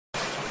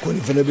Koni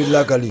fene bi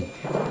lakali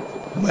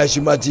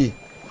mashimati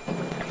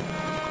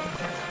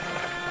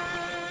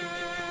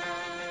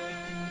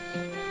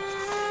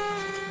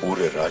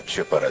पूरे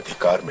राज्य पर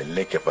अधिकार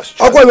मिलने के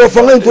पश्चात akwa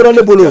wafanga intura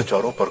ne bolo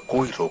चारों पर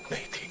कोई रोक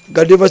नहीं थी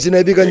gadeva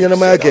sinabi kanyana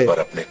mayake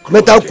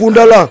meta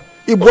kundala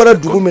ibora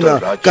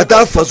dugumina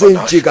kata faso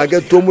inchi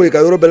kage tomo ka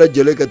yoro bela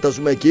jele ka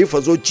tasuma ki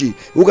faso chi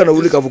ukana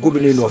wuli ka fuku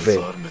bini nofe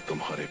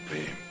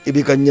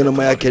ibi kanyana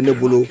mayake ne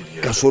bolo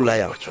kasola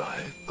ya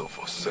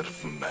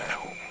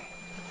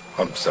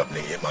हम सब ने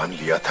ये मान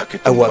लिया था कि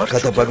तुम मर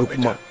चुके हो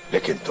बेटा,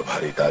 लेकिन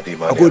तुम्हारी दादी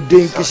माँ ने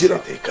अपनी सांसें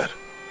देकर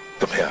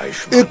तुम्हें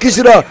Ayushman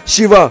kisira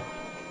shiva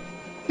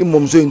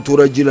imomso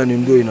intura jila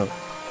nindoina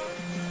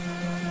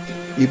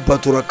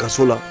ibatura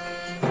kasola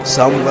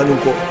samugani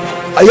ko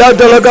aya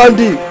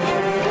dalagandi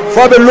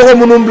fabe logo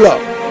munumbla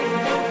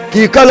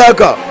ki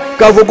kalaka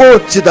kafoko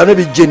sitane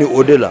bi jeni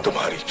odela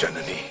तुम्हारी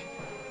जननी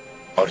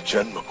और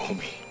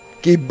जन्मभूमि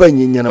ki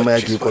banyi nyana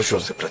maya ki koso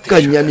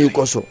kanyani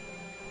koso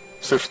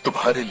सिर्फ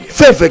तुम्हारे लिए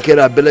fefe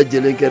kera bela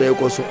jelen kera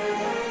koso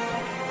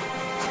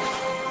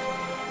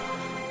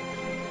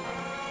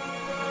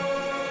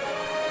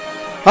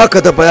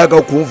hakata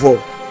payaka kunfo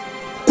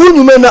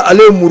kunyumena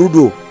ale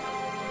murudo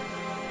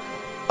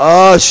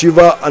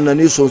shiva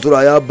anani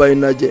sonsura ya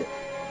bayinaje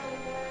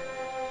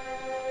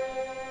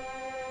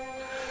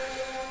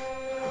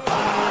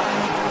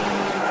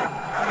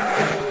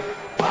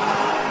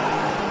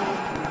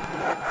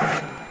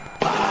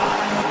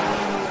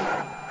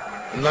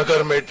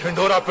नगर में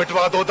ढिंढोरा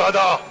पिटवा दो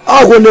दादा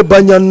ako ne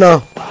banyana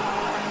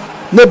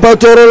ne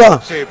batorola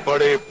से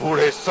बड़े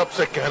बूढ़े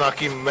सबसे कहना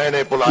कि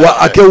मैंने wa बुलाया है।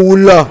 ake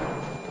wula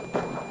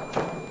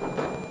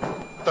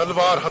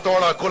तलवार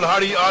हथौड़ा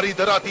कुल्हाड़ी आरी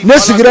दराती ne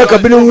sigira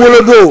kabini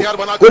wolodo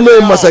ko ne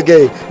masake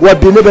wa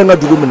bi ne benga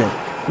dugumine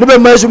ne be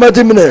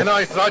maishumati mine ना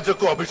इस राज्य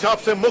को अभिशाप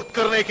से मुक्त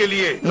करने के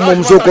लिए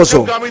ममसो कोसो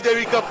शिवगामी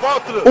देवी का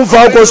पौत्र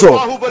umfa koso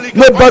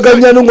ne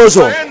baganyani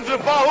ngoso Mahendra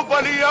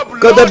बाहुबली अब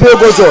kada लौट pe आया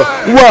koso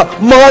है। wa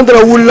mahandra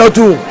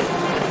wulatu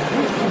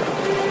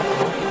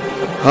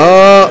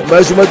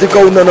maishumati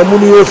kauna na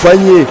muni yo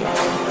fanyi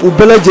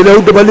ubela jele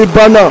udabali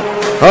bana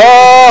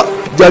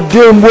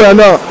jade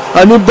mbwana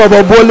ani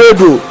baba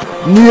boledo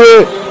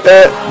niye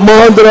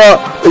mahandra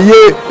ye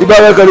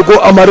ibaya kaliko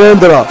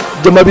amarendra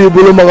jamabi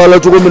bulu magala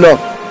chugumina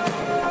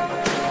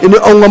ini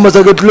onga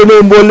masake tlene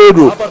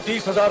mboledo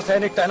 30,000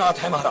 सैनिक तैनात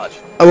है महाराज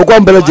abo ko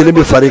ambela jele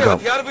bi farika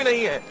हथियार भी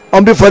नहीं है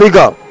ambi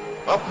farika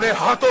अपने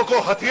हाथों को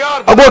हथियार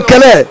abo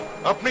kele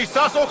अपनी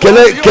सांसों को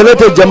kele हथियार kele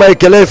te jamae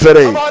kele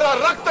fere हमारा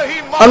रक्त ही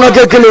anga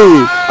ke kele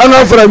anga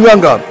fara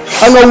nyanga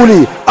anga wuli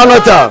anga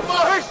ta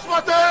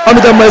महिष्मते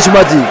amita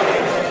maishumati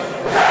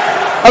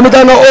amita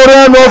na ore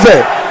nofe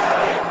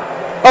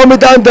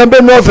amita ndambe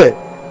nofe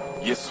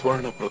ये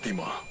स्वर्ण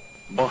प्रतिमा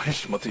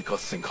महिष्मति का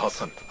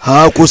सिंहासन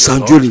ko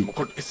sanjoli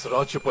मुकुट इस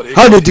राज्य पर एक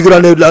ne digira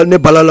ne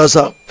balala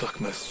sa तक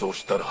मैं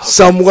सोचता रहा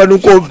samugani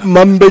ko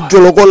mambe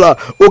jolokola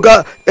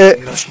oka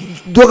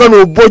doka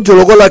no bo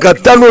jolokola ka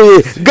tano ye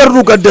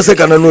gardu ka dese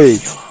kana no ye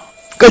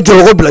ka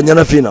joloko bila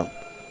nyana fina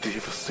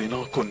Devasena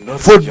को न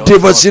fo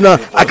devasina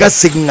aka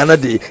segingana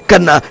de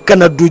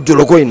kana du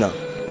joloko ina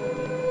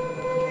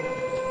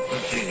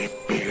ये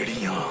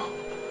बेड़ियां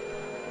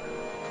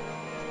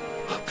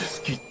अब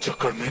इसकी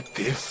जकड़ में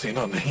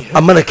देवसेना नहीं है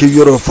amana ke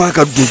yoro fa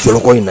ka du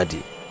joloko ina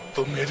di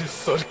तो मेरे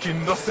सर की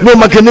नसें no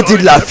makeneti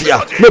lafia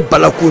ne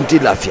balakunti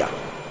lafia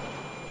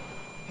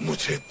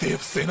मुझे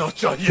देवसेना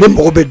चाहिए ne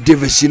mogo be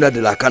devasina de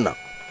la kana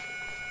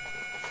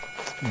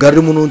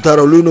gardi munun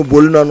tara luno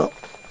bolna na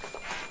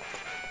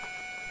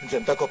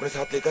जनता को अपने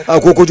साथ लेकर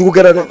ko ko jugu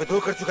kera de विद्रोह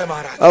कर चुका है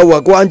महाराज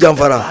awa ko an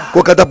jamfara ko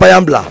kata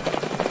payambla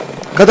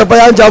kata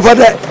payan jamfa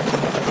de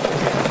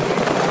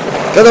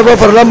kata ba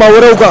farla ma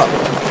warauka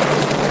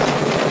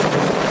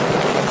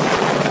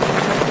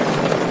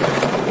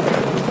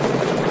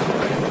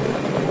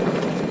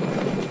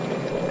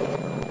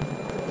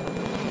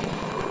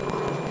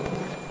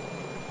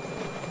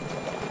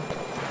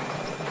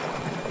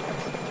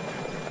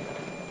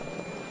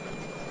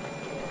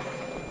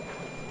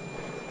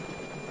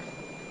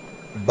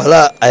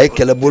bala ay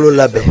kele bolo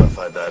labe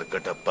वफादार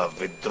कटप्पा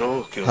विद्रोह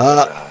क्यों कर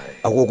रहा है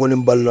ako ko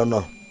nim ballona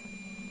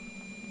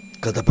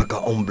kata paka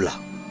ombla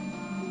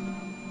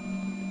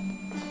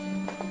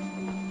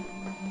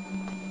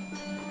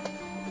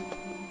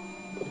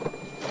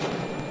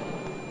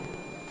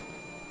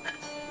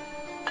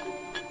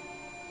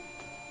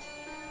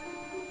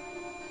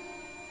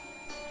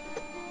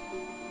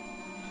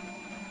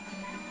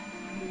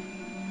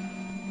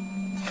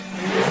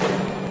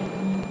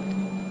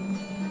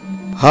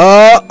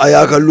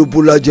ayaka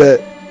lupula je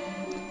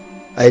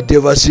ay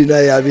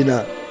devasina yavina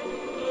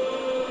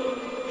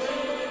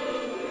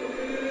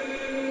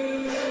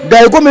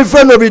dai ko mi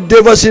feno bi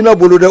devasina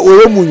bulu de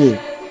oyo munyi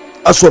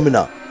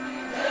asomina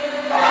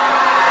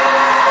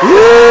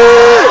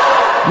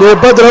ne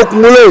badra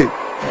kungule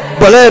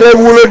bala re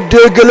wulo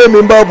degele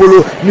min ba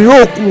bulu ni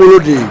yo kungulo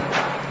de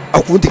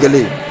akunti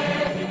gele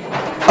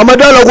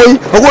amadala koy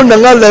akon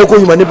nangala ko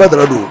yimani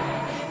badra do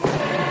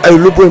ay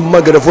lupo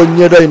magara fo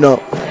nyeda ina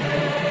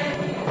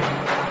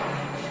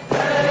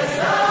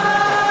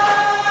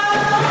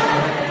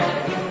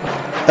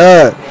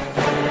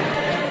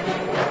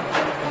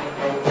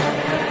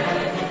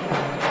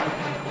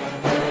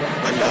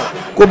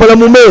ko bala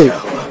mume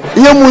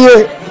ye muye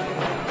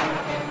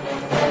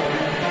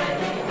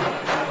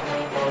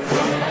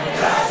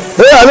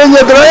ale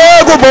nyedra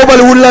ko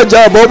Bahubali wulla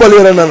ja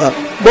Bahubali ranana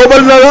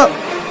Bahubali nana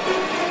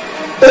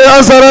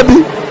ansarabi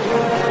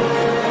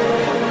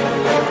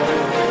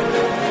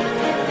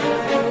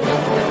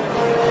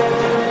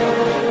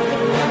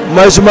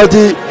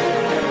Mahishmati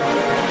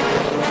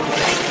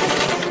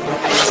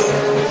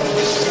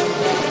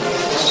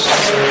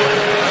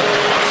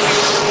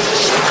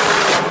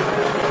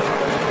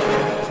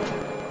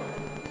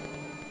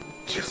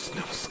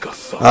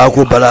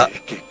aku bala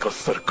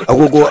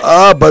aku ko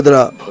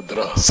badra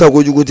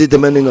sago juguti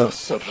temeninga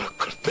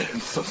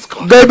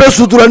gaibe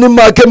suturani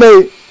makeme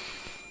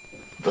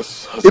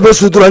ibe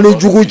suturani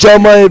jugu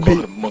chama ebi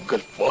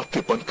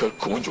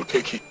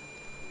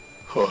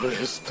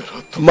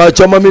ma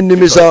chama min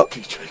nimisa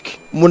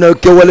muna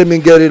ke wale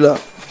min gerila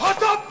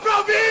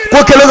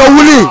ko kele ka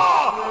wuli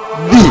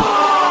bi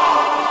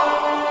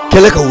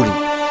kele ka wuli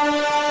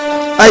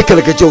ay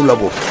kele ka cew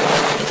labo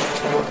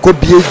ko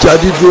biye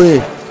jadi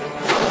doye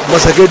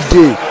masake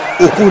de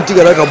okunti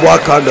gara ka bo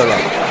akandala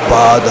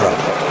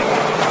badra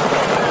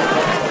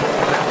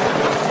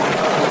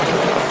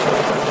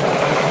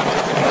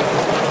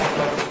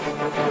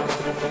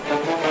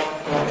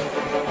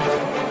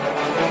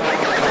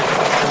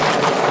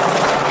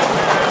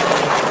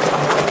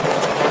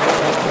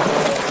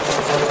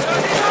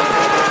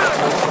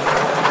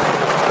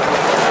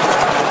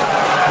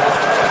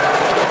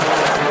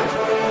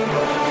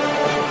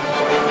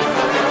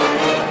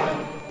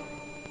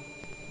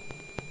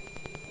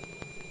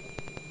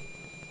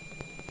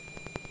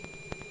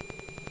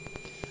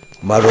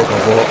maro ka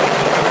fo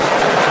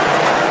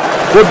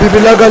ko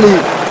bibila gali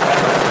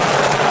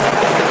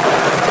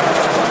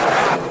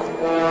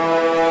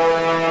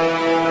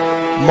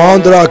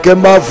Mandra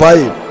kemba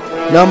fai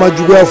na ma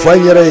jugu fai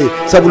yere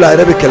sabula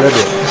ere be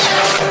kelede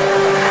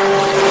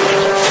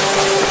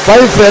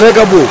fai fere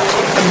ka bu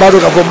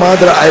maro ka fo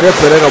Mandra ere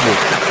fere ka bu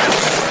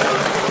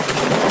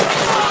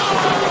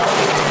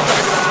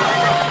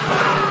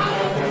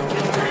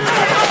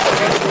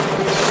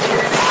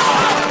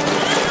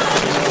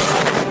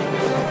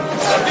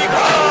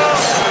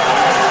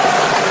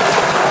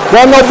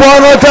wanga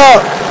bwana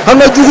ta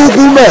hanga jugu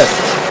kume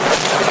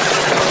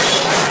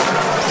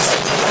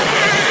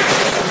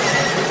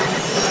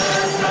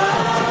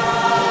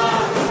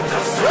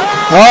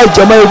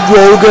jama ju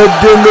oge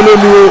dengele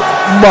ni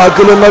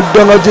makele na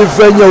danga ti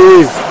fenya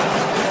we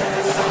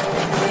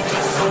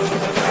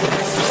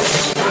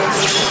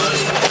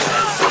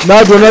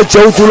na dona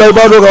chau tulai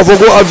ba do ka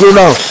foko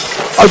adona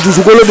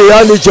adusukolo de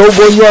yani chau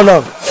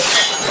bonyana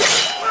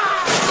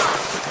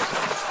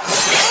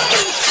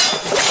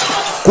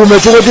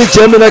kumechukoti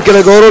chemina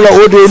kele goro la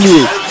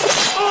odeni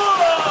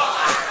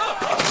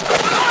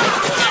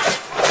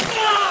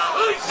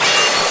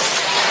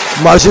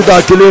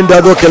mashita kile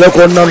ndado kele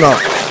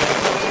konnana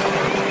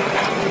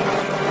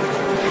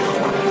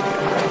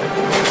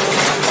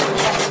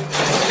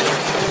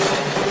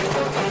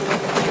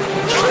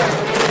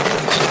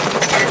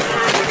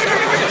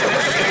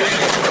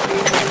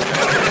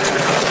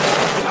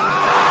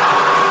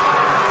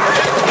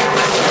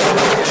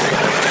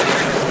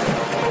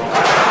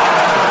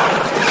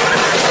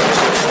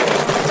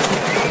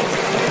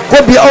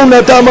bi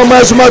auna ta ma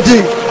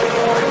Mahishmati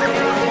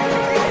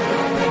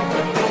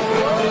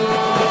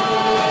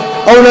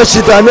auna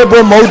shitane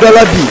bo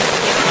maudala bi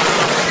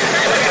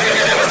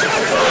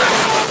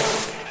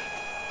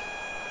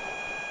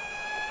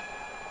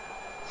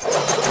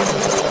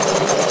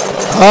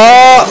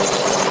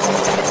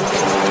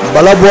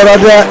bala bora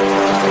de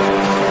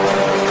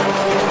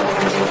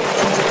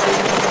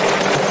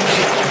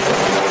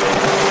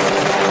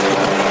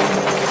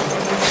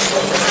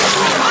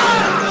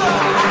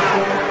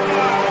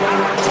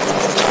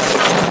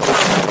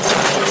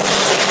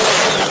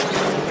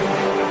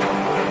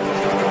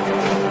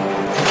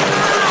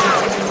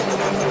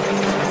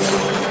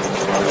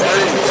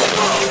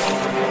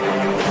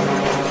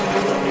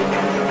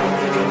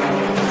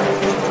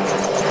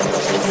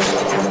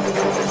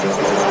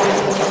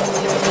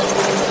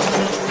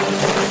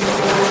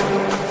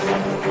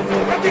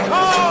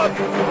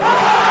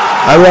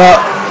awa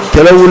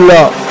kele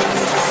wulla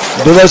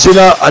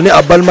दोनों अनि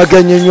अब्बल मके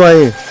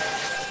न्युआए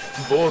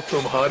वो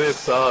तुम्हारे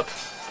साथ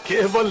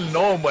केवल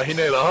 9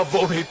 महीने रहा,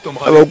 वो भी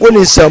तुम्हारे अब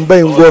कोनी संबे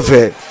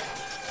ngofe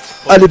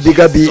ali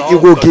bigabi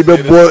igo kibe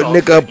bo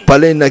neka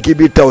pale na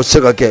kibita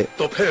oseka ke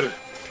तो फिर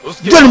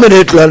जल में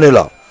नेट लाने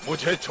ला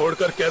मुझे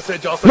छोड़कर कैसे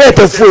जा सकते? मैं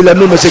तो फुल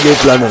में मसे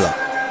गेट लाने ला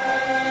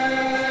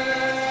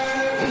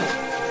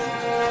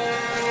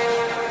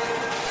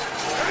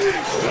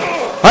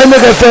आई मैं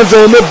कहते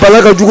हैं मैं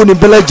बला का जुगु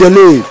निपला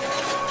जले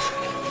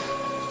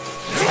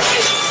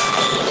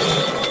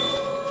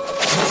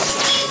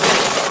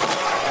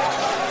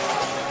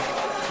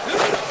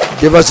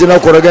Devasina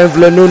koraga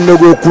inflenu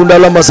nego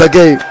kundala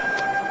masake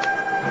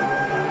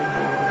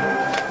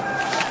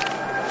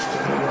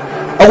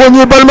ako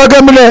ni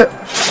balmaga mine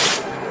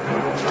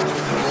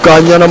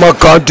kanya na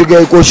makanti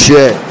ke ko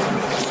she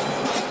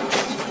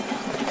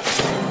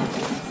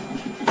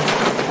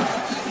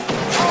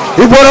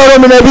ibora ro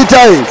mina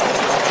bitai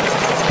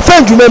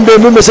fenju membe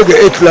me se ke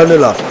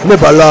etlanela me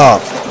bala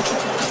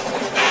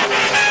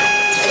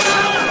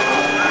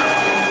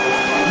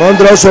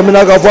Mandra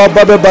somina ka fa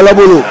babe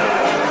balabulu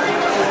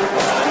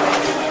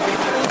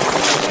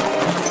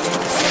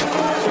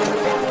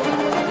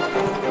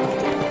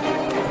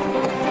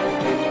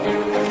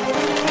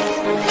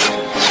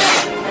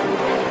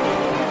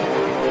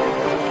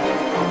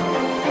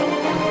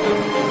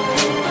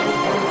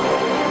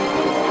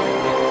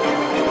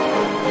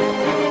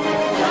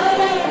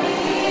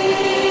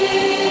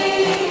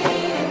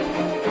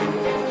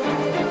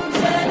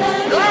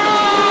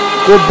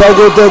ko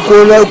bagote ko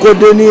la ko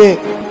deni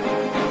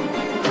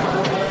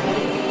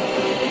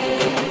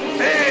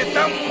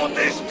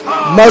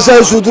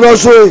Masa sutra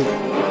soy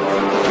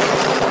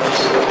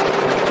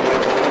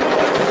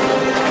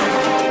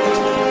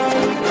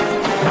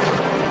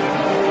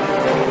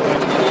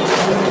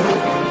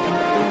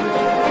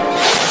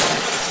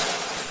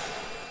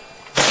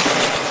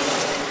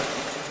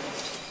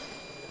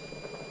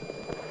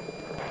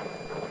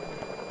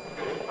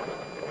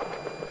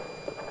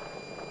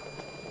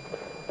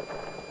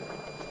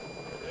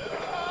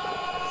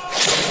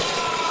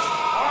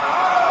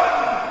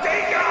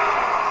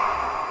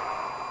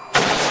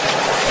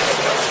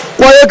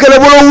Kwaye kele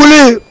bolo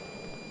wuli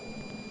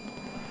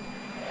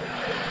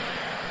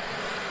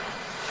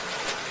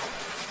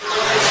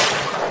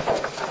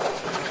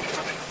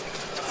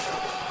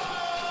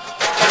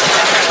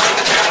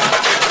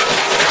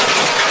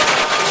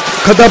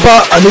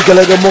kadapa ani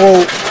kele ke mo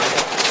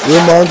ye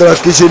mandra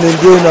kisi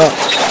ninduna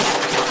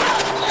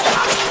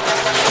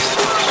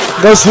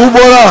ga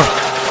subora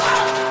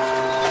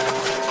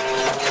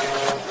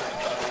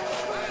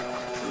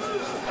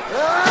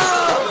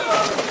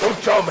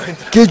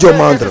Kijo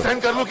mandra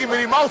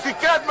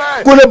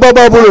kule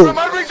baba bolo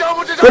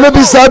kule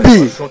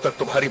bisabi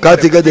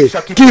kati gade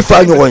ki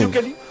fa nyoy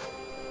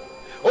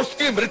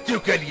उसकी मृत्यु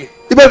के लिए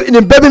iba ni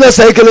bebi na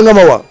sai kele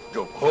ngamawa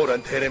जो घोर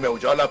अंधेरे में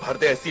उजाला भर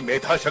दे ऐसी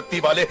मेधा शक्ति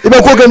वाले iba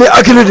ko gani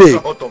akili de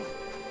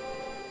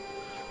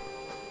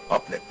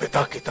अपने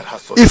पिता की तरह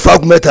सोचो ifa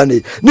kumetani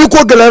ni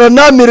ko galara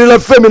na miri la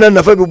femina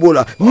na fa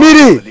bibola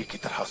miri की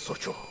तरह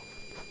सोचो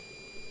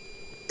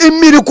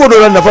imiri ko do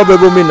la na fa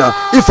bebo mina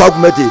ifa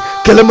kumeti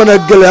kele mana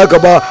gele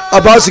akaba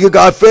abasi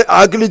ga fe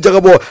akili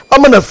jagabo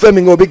amana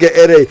femi ngobi ke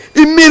ere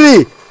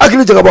imiri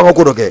akili jagabo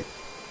ngako ke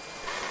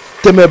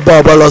teme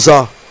baba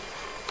lasa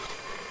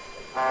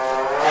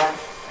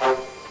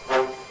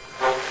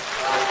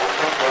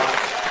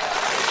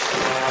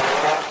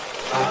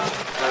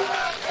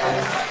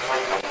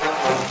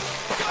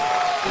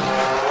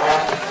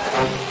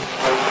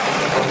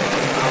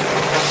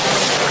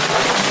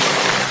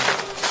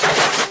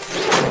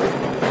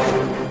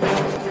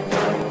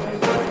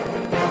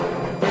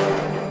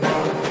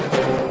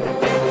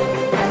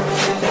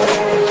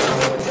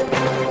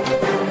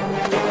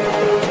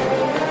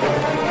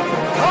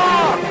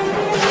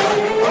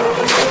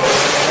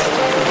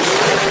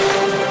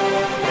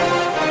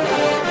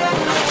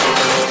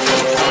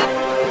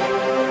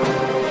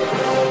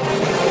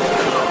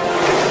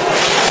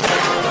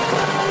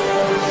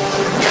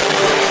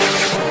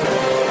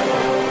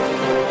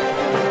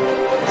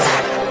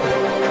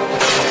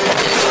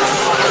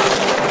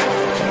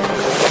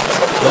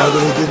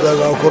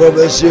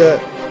Korobesie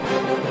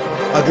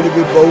agri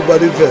bi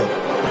Bahubali fe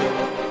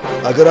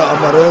agra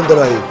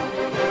amarendra yi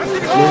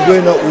lingwe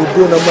na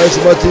udo na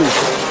maismati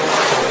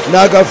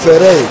naga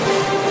fere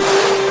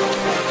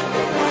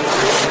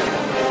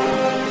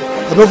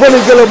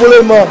anofani kala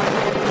bolema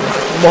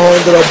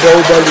Mahendra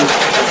Bahubali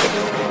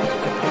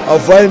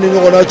afai ni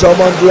ngona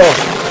chamandla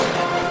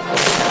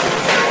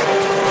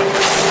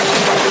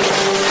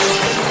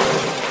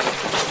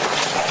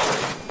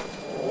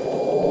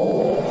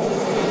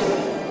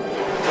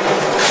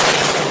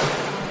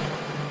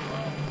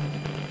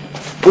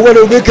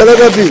Uga ubi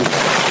kalaga bi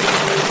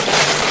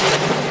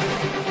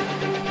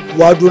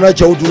waduna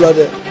chaudula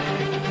de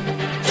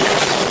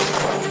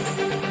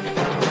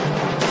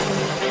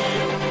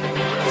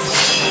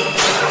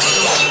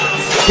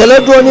kala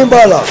doni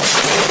bala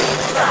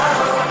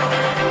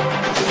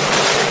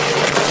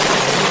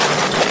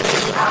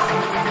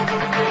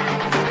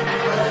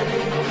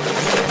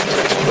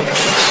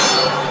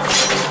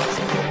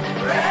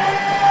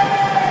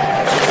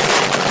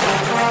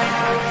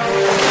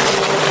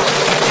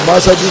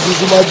masa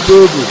jijima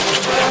dogo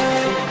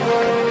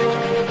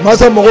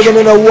masa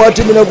magobe na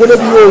wati mina gole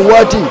biyo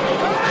wati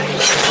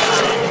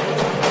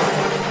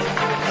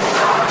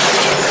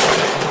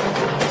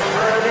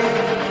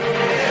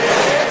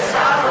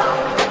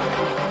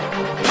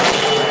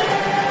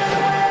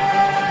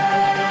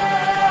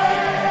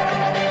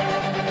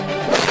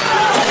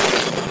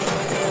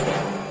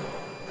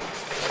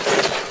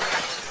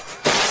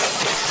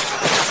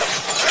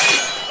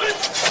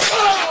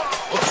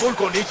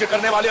को नीचे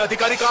करने वाले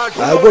अधिकारी का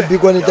ako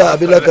bikwanita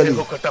abila kali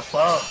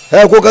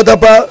ko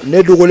katapa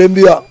ne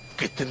dugolembia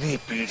कितनी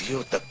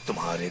पीढ़ियों तक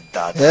तुम्हारे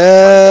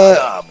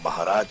दादा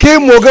महाराज के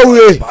मोगे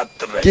हुए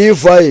के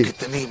फाई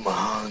कितनी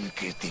महान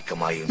कीर्ति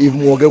कमाई ई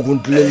मोगे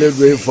कुंटले ले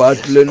वे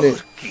फाट लेने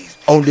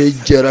औंडे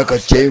जरा का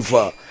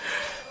चेफा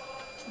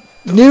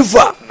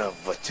नीफा अपना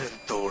वचन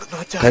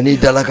तोड़ना कनी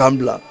डाला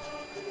कामला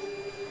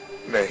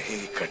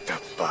नहीं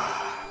कटप्पा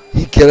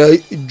ई केरा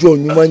जो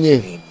न्युमाnye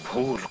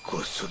भूल को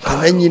सुधारो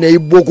kananyi na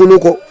ibokolo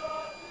ko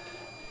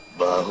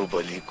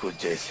Baahubali को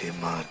जैसे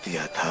मार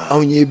दिया था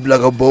aunye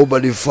blaga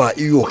Bahubali fa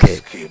iyoke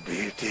के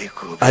बेटे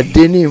को भी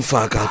adeni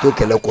fa ka to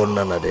kele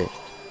konna na de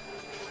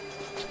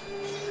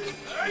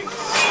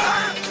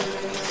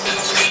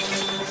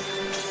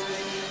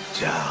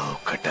जाओ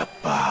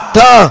कटप्पा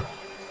ta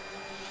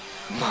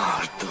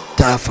मार दो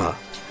tafa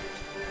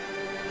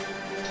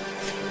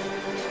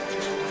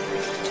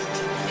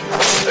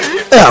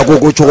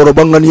agogo chokoro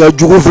bangani ya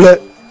jugufle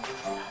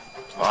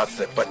आज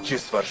से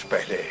 25 वर्ष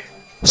पहले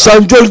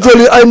sanjol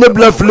joli ayne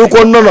bla fili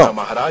konna na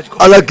महाराज को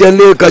ala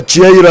kele ka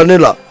chiya irane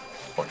la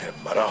उन्हें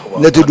मरा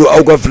हुआ netu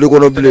au ka fili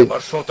kono bile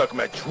वर्षों तक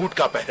मैं झूठ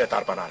का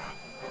पहरेदार बना रहा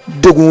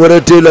degun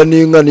were tela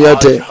ni ngani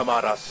आज yate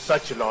हमारा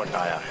सच लौट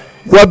आया है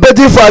wa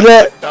beti fa de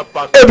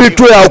ebi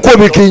to ya ko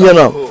bi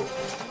kinyana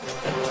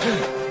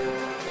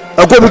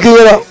akobi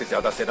kinyana इससे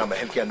ज्यादा सेना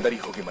महल के अंदर ही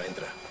होगी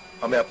महेंद्र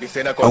हमें अपनी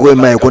सेना को agoy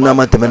mai ko na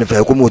mata mane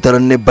fa ko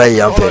mutaran ne bai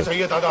ya fa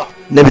चाहिए दादा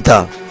ne bita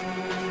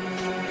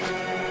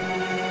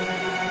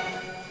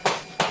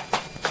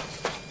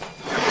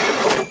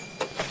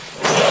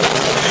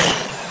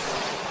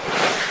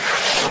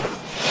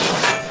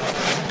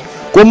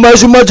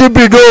kumashimati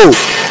bido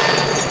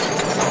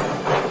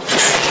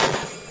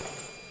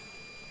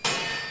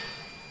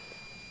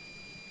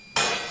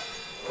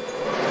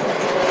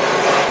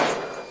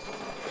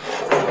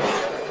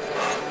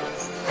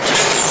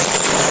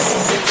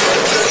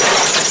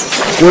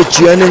ko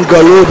ciyanin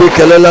galo bi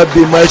kalala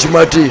bi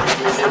mashimati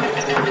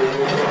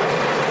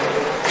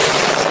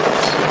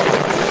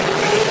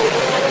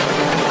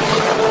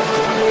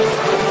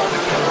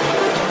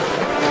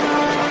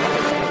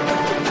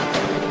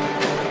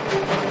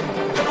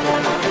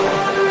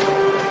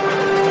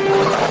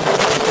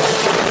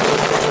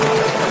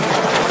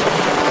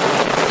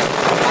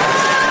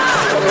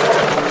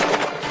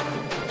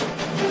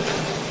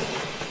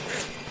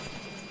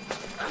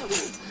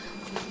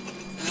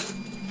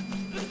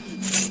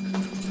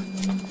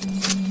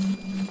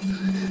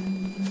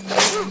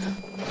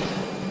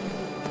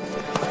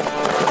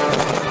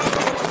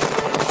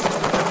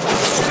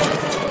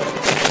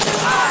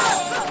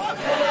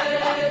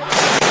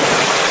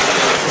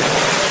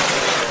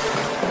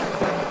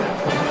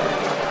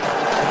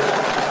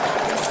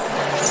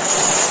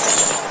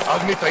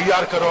अग्नि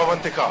तैयार करो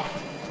Avantika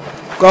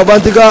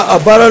kavantika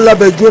abara la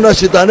be jona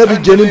shitane bi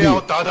jeni bi आओ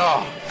दादा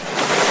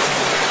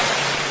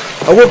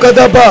ago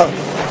kadapa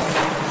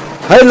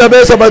hay la be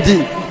sabati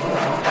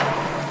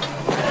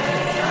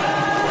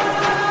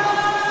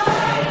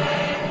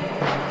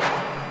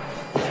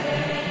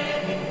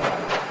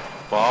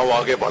पाँव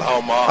आगे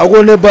बढ़ाओ माँ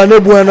ago ne bane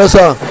buena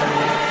sa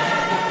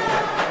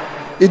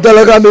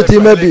idalaga miti पहले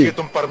में कि भी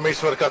तुम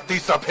परमेश्वर का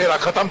तीसरा फेरा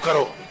खत्म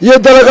करो ये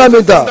दलगा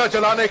मिता जिंदा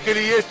जलाने के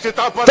लिए इस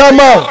चिता पर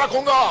तमाम। तैयार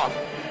रखूंगा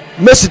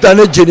me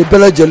sitane jeni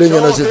pela jele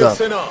nyana sita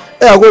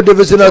ago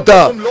devesina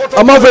ta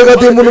ama fe ka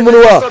ti munu munu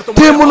wa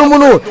ti munu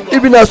munu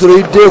ibina soro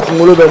ide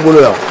kungulo be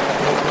ngolo ya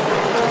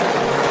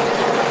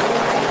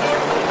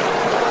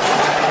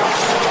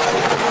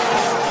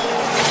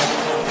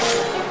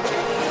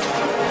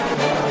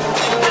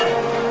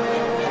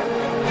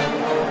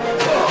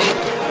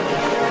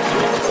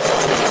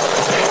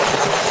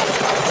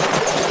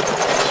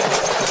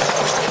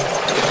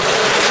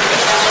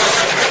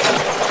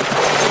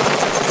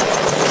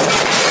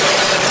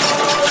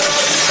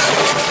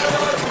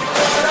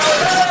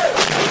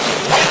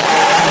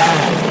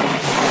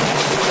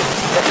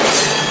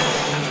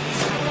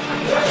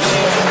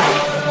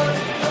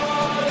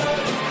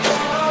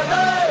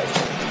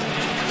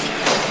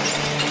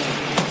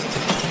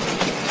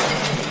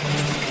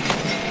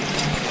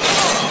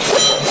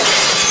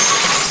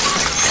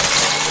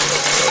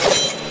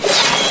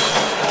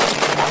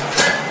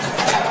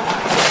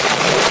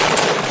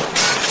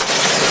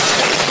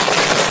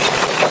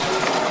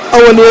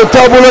awani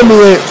tabulo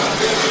miye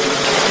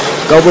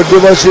kabo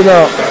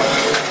devasina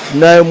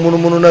na munu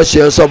munu na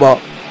shiya saba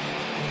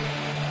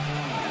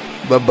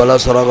babbala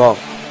saraka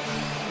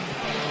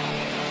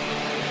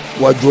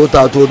wa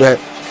jota to de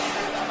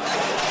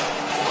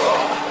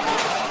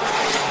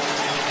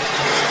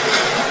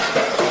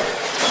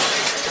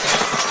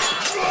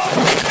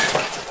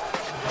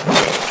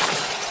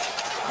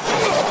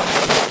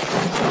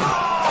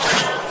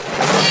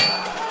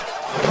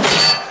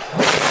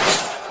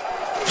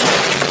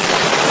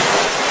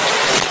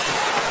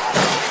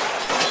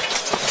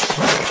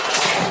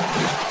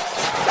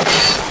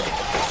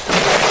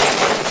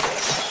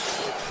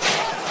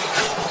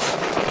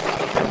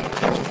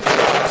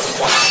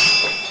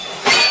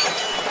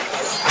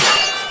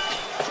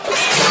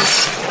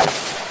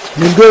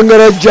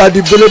Ningengera jadi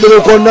bele-bele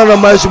konna na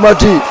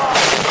mashimati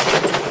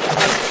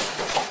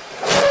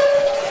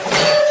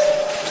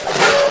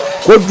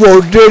ko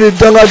duwawu den ni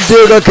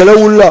dangaden ka kɛlɛ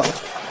wulila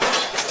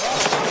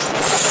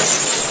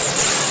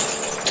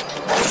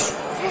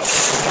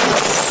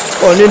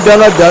ni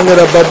dangadan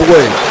kɛra babugɔ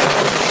ye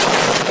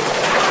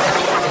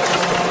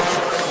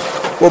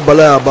ko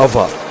bala y'a ba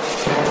fa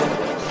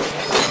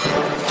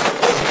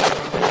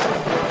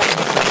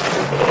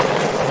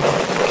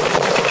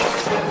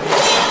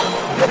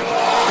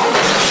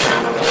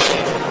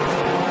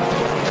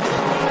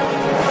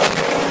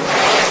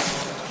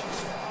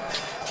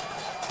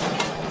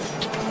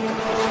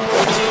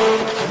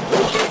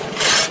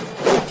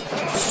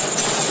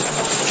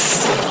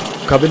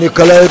kabini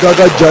kalaya k'a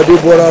ka jadi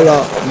bɔra a la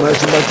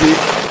Masimati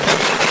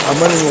a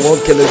ma ni ɲɔgɔn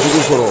kɛlɛjugu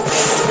sɔrɔ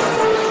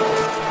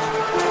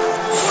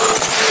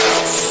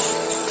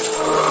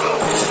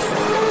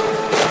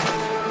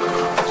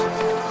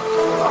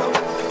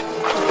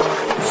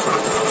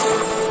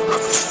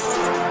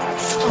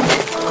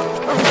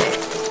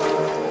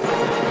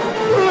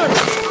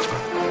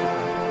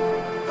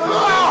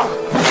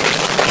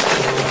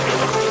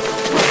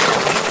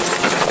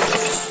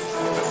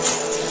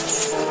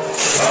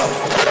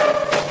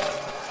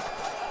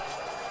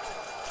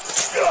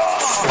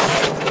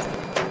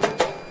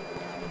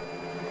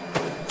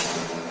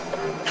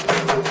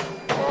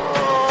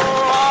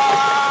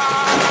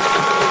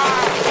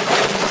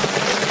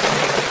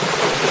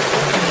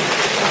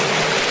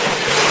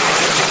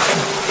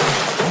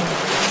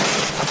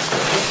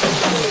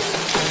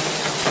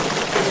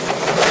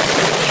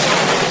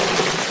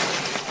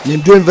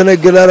nin don in fana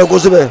gɛlɛyara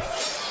kosɛbɛ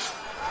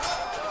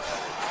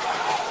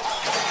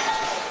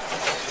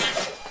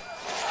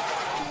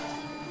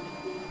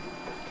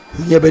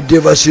ɲɛ bɛ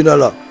devasina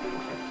la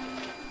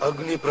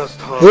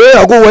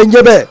a ko wa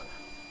ɲɛ bɛ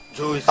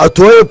a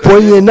tɔ ye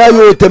pɔn ye n'a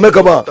y'o tɛmɛ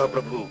kaban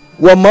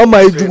wa maa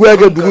maa ye juguya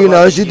kɛ dugu in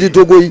na an si tɛ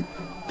to koyi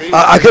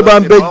a kɛ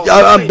b'an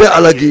bɛɛ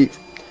alaki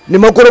nin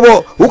ma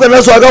kɔrɔbɔ u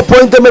kana sɔn a ka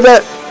pɔn tɛmɛ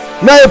dɛ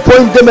n'a ye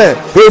pɔn tɛmɛ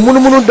o ye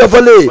munumunu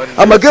dafalen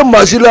a ma kɛ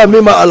maa si la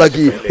min ma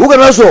alaki u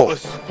kana sɔn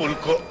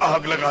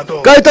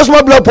k'a ye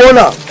tasuma bila pɔn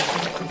na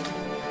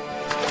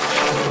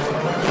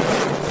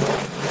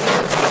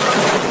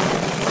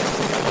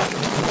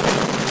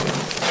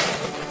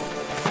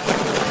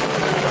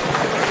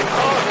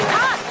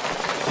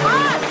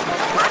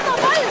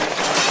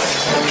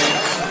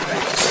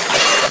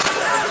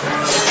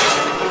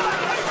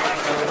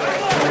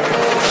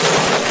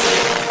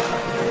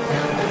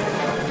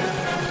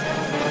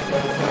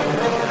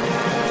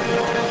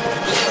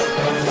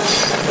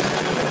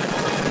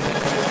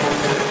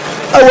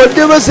awa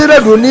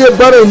denmisɛnniya don n'i ye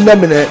baara in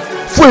daminɛ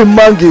foyi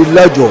man k'i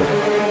lajɔ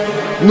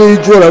n'i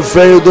jɔra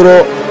fɛn ye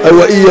dɔrɔn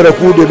ayiwa i yɛrɛ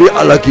k'u de bɛ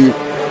alaki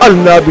hali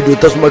n'a bɛ don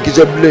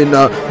tasumakisɛ bilen in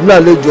na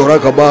n'ale jɔra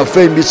ka ban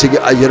fɛn in bɛ segin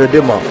a yɛrɛ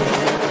de ma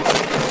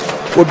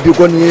ko bi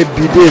kɔni ye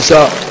bi den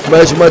sa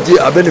Masimati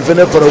a bɛ nin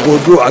fɛnɛ fara k'o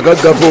don a ka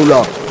gafew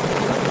la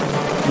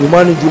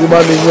ɲuman ni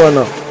juguman bɛ ɲɔgɔn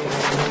na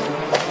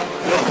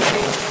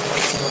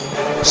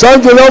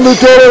san joli anw bɛ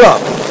tɔɔrɔ la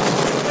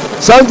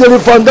san joli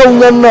fantanw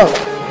ɲanina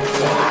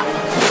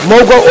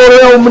maaw ka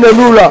hɔrɔnyaw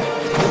minɛl'u la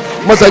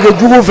masakɛ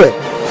jugu fɛ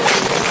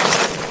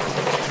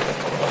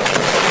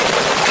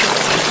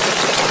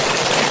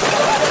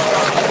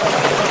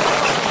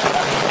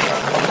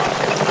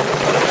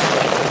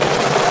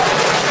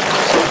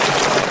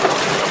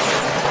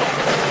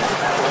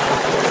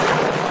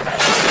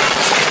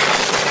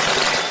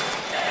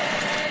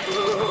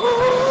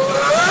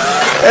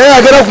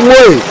a kɛra kungo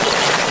ye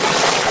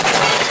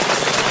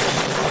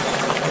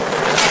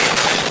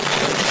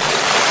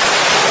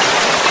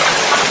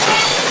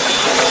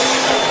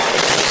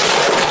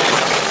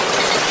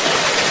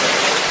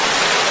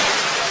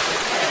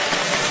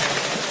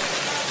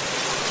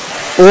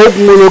o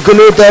kunkolo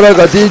kelen taara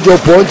ka t'i jɔ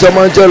pɔn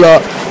camancɛ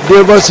la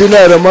devasina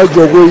yɛrɛ ma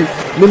jɔ koyi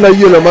min na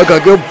yɛlɛma ka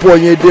kɛ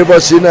pɔn ye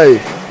devasina ye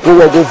ko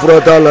wa ko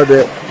fura t'a la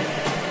dɛ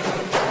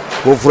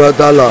ko fura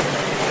t'a la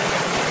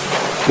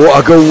ko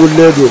a kɛ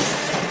wulilen don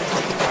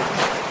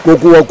ko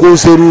kuwa ko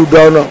seriw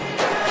daw na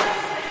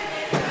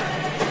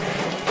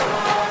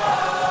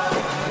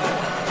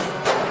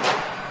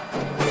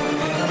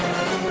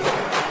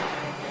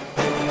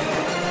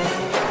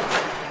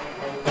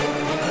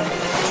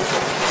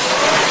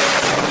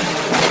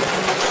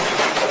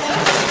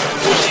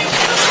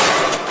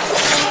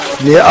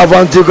ni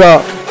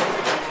avantika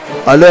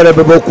ale yɛrɛ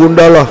bɛ bɔ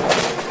kunda la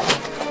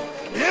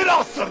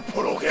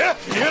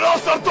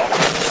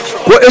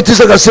ko e tɛ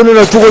se ka se ne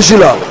la cogo si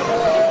la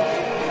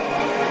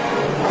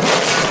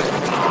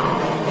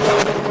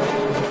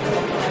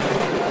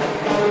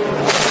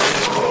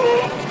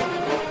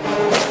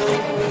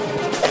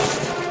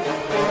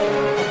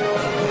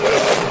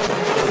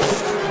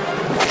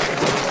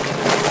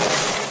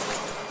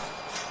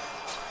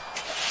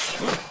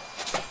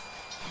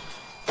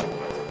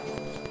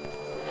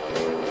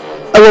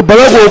ayiwa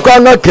bala ko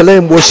k'an ka kɛlɛ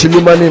in bɔ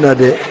Silimani na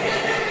dɛ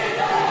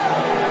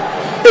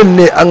e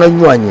ni an ka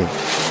ɲɔgɔn ye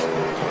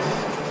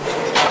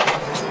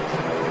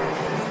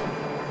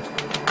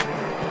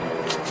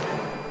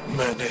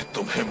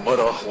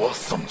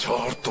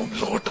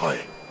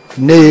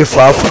ne ye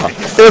fa fa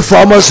e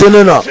fa ma se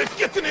ne na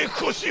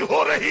खुशी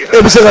हो रही है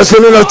e bi se ka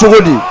sele la cogo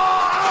di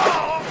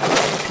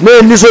ne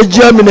ye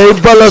nisɔndiya minɛ i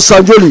ba la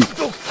san joli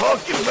दुख था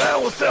कि मैं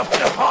उसे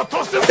अपने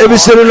हाथों से e bi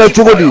sele la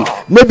cogo di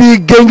ne b'i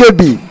genge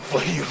bi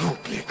वही रूप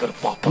लेकर n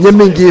वापस ye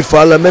min k'i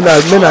fa la n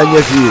bɛna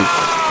ɲɛ f'i ye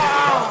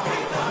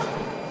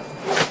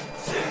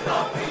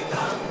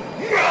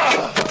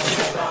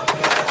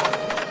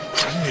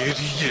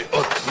मेरी ये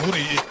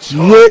अधूरी इच्छा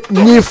n ye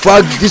ni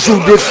fa disiw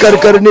de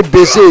kari-kari ni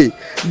bese ye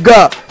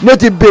nka ne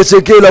ti bese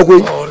k'e la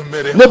koyi और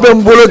मेरे ne bɛ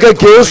n bolo kɛ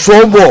k'e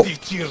sɔn bɔ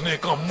चीरने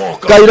का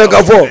मौका k'a yira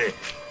k'a fɔ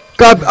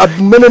k'a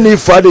mɛnɛ n'i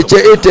fa de cɛ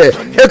e tɛ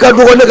e ka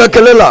dɔgɔ ne ka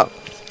kɛlɛ la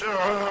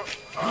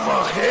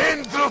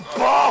Mahendra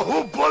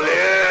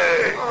Baahubali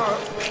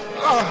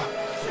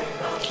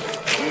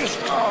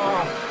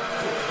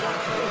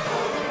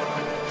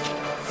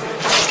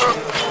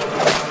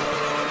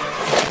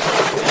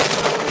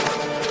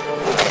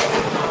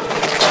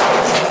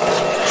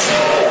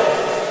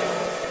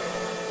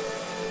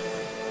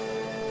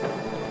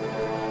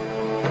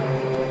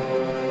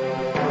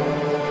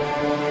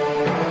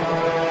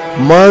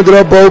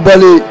Mahendra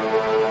Bahubali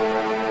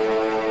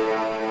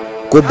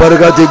ko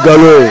barika tɛ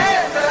nkalon ye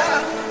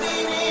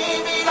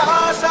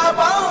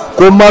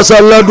ko masa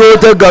ladon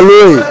tɛ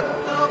nkalon ye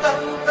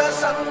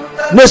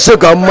ne se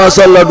ka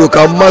masa ladon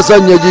ka masa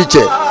ɲɛji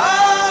cɛ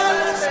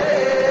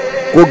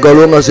ko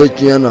nkalon ka se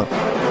tiɲɛ na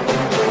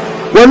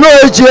wa n'o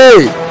ye tiɲɛ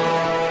ye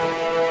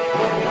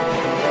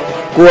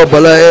ko wa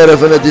bala e yɛrɛ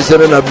fɛnɛ tɛ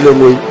sɛnɛ na bilen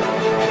koyi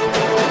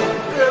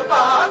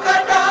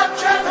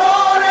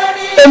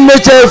e ne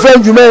cɛ ye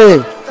fɛn jumɛn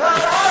ye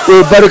o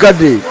ye barika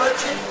de ye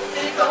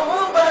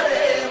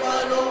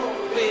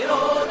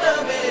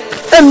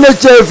e ne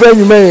cɛ ye fɛn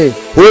jumɛn ye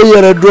o ye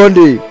yɛrɛ dɔn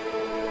de ye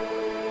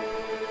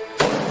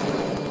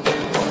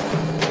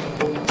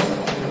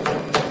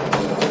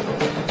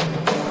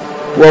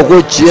wa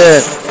ko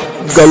tiɲɛ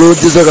nkalon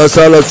tɛ se ka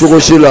s'a la cogo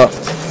si la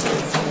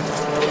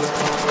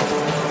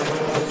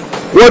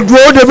wa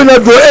duwawu de bɛna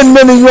don e ni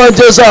ne ni ɲɔgɔn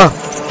cɛ sa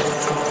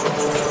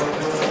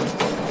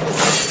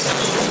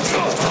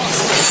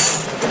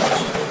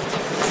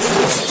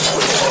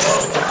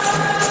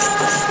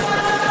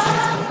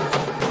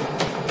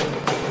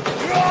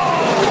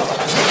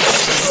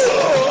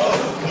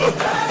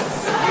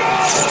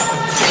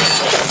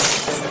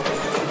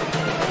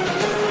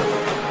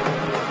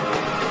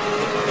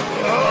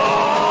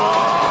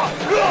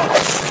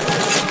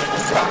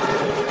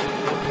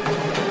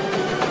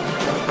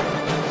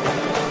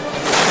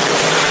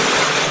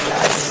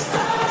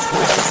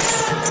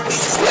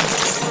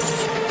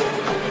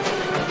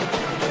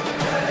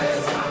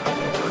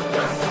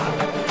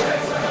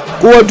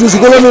ko wa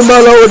dusukolo min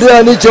b'a la o de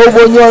y'a ni cɛw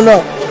bɔ ɲɔgɔn na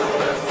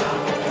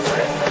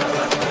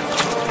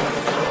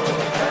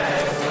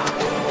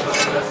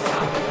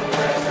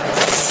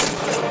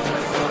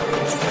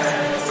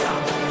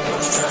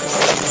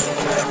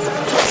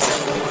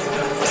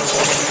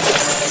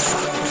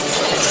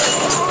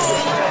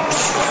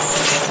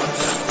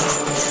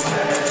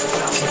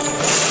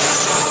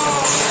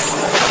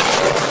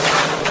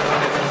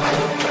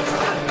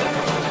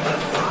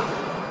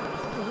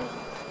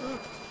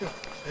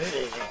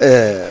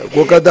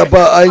ko ka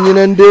dafa an yi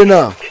nan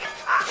dena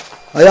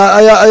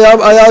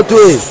aya to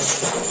ye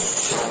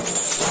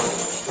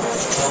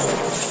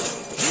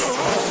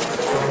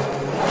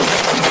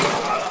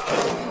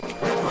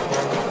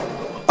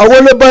a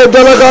wani bai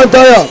dalaka an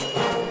taya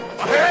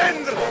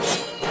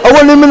a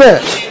wani minɛ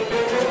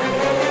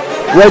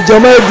wa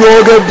jama ye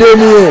duwawu kɛ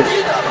deni ye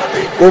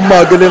ko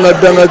maa kelen ka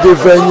danga tɛ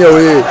fɛn ɲɛ o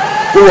ye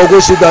ko wa ko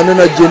sitanɛ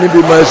na jeni bi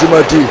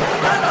masimati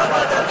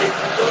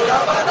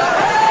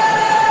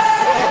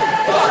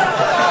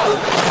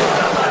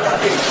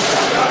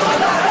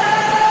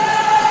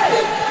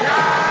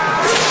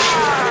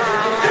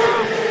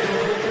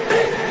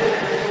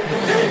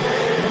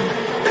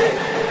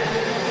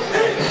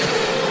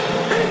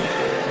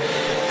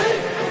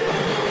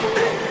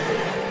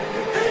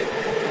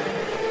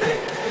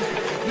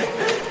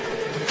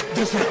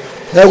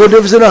ko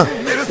defisina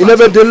ina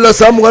bɛ deli la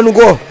san 20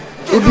 kɔ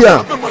i bi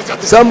yan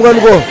san 20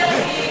 kɔ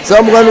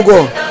san 20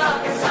 kɔ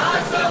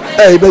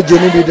i bɛ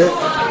jeni bi dɛ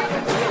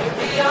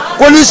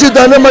ko ni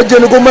sitanɛ ma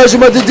jeni ko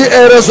masimati tɛ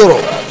hɛrɛ sɔrɔ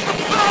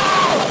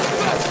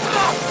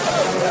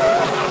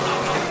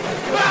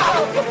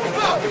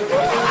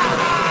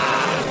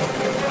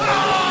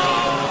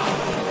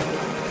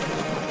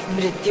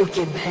मृत्यु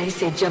के भय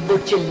से जब वो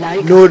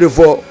चिल्लाएगा n'o de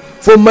fɔ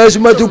fo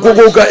masimati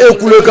kogo ka e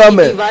kulekan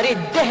mɛn दीवारें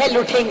दहल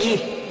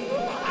उठेंगी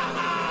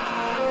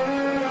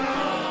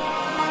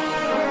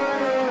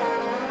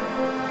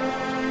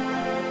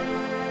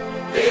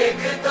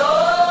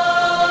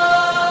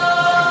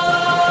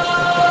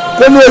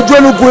ko nin ye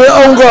jɔnni kun ye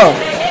anw kan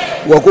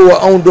wa ko wa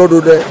anw dɔ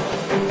don dɛ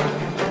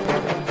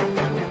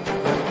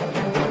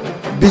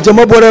bi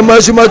jama bɔra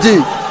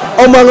masimati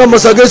anw b'an ka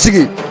masakɛ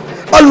sigi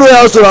hali n'o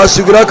y'a sɔrɔ a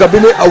sigira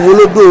kabini a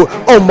wolodon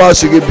anw b'a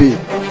sigi bi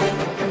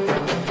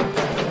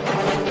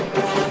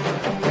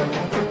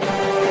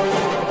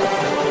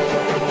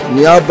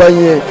nin y'a ban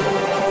ye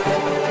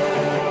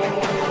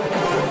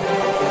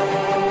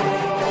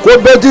ko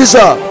bɛɛ ti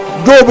sa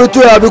dɔw bɛ to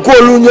yen a bɛ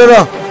k'olu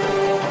ɲɛna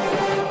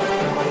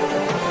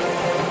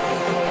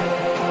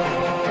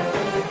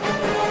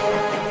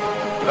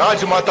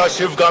Rajmata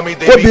Sivagami ko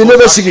Devi bi ne को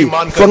bɛ साक्षी sigi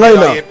मानकर fanga in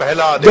मेरा na ये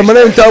पहला आदेश jamana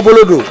in है।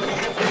 taabolo don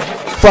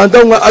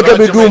fantanw ka hakɛ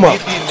bɛ राज्य d'u में ma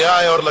नीति,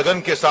 न्याय और लगन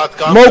के साथ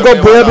काम maaw ka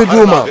करने bonya वाला bɛ हर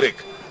d'u ma नागरिक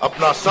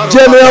अपना सर्व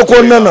jɛnɛya दायित्व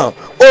kɔnɔna निभाएगा। na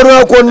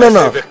hɔrɔnya kɔnɔna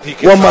na ऐसे व्यक्ति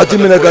के wa साथ maa ti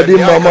अगर minɛ ka कोई di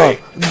अन्याय maa ma करे,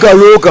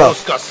 nkalon तो kan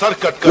उसका सर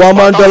कटकर wa an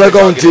b'an पाताल में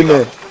dalakaw जा ti गिरेगा।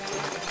 mɛn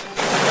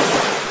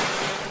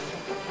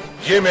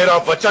ये मेरा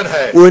वचन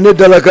है, o ye ne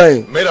dalakan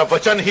ye मेरा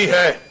वचन ही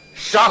है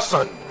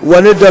शासन। wa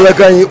ne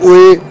dalakan ye o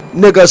ye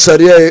ne ka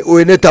sariya ye o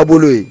ye ne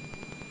taabolo ye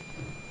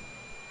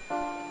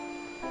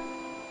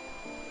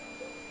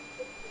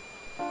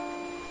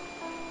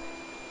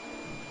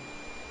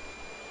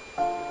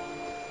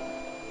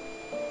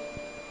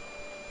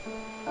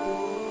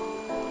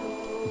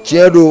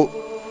tiɲɛ don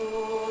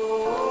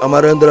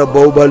amarendra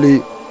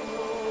Bahubali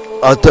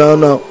a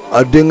tanyana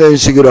a denkɛ in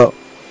sigira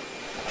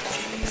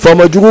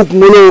faamajugu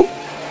kunkolo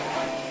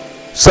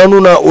sanu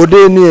na o de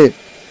ye nin ye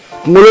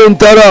kunkolo in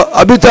taara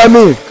a bɛ taa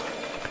min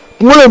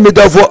kunkolo in bɛ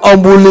taa fɔ an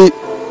boli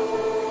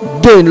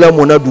den in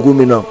lamɔna dugu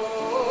min na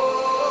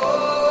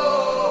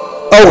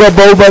aw ka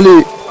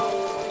Bahubali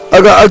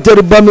a ka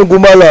acteur ba min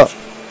kun b'a la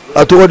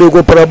a tɔgɔ de ye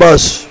ko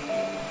Parabas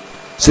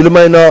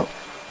silima in na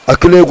a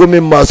kelen ye komi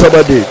maa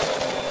saba de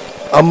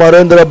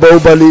Amarendra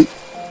Bahubali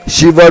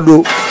Shiva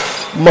do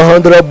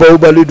Mahendra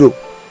Bahubali do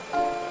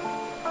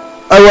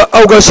ayiwa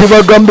aw ka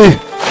Shiva Gambi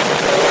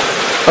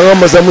an ka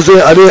masamuso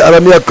ye ale ye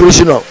Aramiya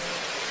Krishna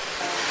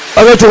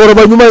a ka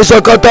cɛkɔrɔba ɲuman ye sa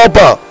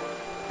Katapa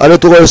ale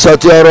tɔgɔ ye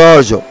Satya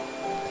Raj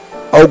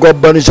aw ka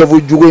banisɛfu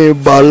jugu ye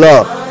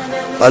Bala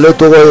ale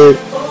tɔgɔ ye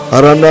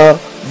Harana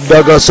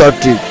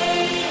Dagasati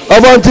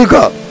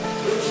Avantika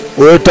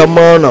o ye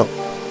Tamana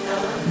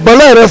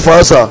Bala yɛrɛ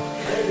fa sa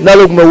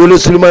n'ale tun bɛ wele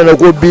silima in na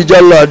ko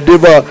Bijala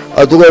Deva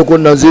a tɔgɔ ye ko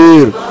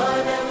Nazir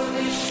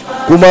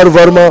Kumar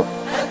Varma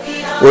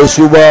o ye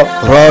Suba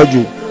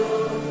Raju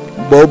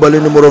Bahubali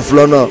nimero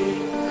 2nan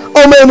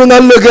aw ma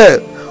ɲininkali le kɛ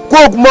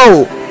k'o kuma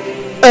o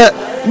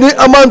ni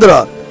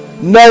Amandra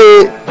n'a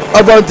ye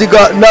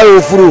Avantika n'a y'o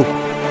furu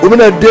o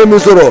bɛna den min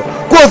sɔrɔ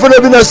k'o fana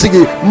bɛna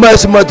sigi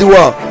Mahisimati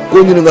wa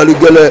ko ɲininkali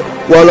gɛlɛn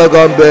ko Ala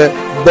k'an bɛn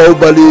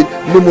Bahubali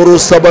nimero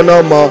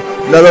 3nan ma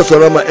n'Ala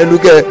sɔnna ma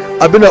ɛnukɛ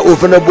a bɛna o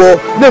fana bɔ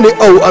ne ni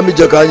aw an bɛ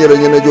jɛ k'an yɛrɛ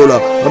ɲɛnajɛ o la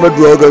an bɛ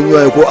dugawu kɛ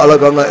ɲɔgɔn ye ko Ala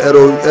k'an ka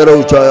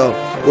hɛrɛw caya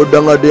ko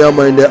dangadenya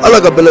ma ɲi dɛ Ala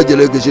ka bɛɛ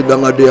lajɛlen kisi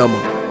dangadenya ma.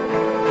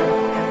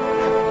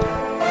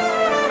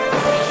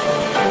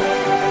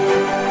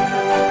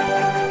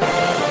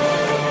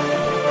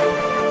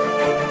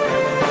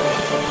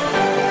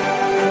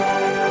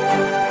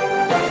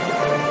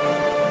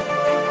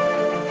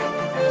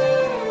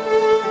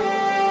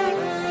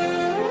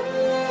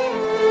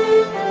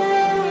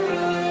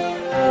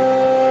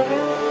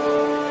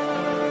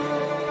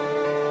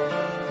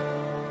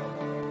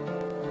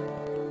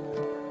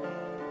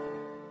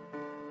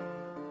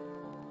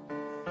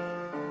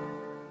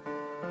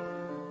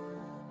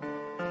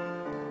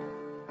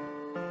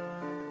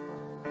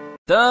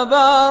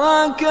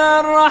 تبارك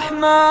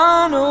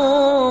الرحمن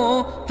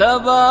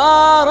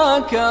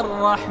تبارك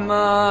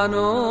الرحمن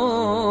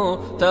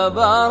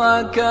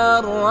تبارك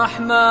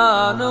الرحمن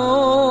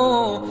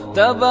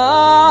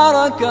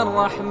تبارك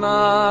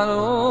الرحمن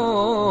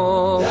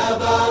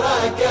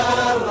تبارك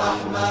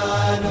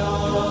الرحمن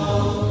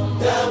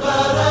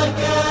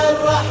تبارك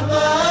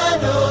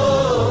الرحمن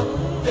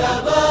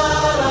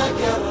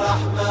تبارك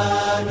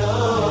الرحمن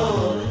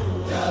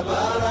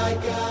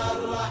تبارك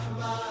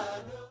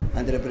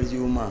entreprise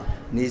ma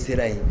ni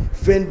sera yen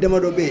fɛn dama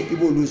dɔ bɛ i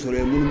b'olu sɔrɔ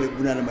yen minnu bɛ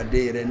buna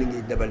adamaden yɛrɛ ni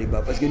k'i dabali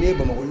ban parce que n'i ye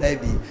Bamakɔ la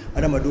bi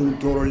adamadenw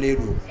tɔɔrɔlen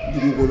don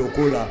dugukolo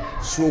ko la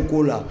so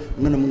ko la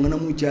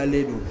ŋanamu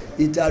cayalen don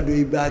i t'a dɔn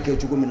i b'a kɛ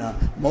cogo min na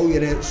maaw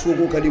yɛrɛ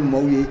soko ka di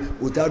maaw ye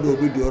u t'a dɔn u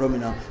bɛ don yɔrɔ min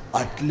na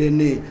a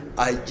tilennen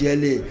a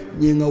jɛlen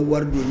n ye n ka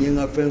wari don n ye n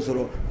ka fɛn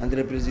sɔrɔ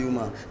entreprise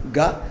ma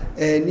nka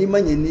n'i ma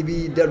ɲɛ n'i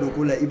b'i da don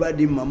ko la i b'a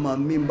di maa ma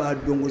min b'a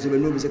dɔn kosɛbɛ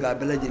n'o bɛ se k'a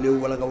bɛɛ lajɛlen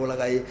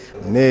walaka ye.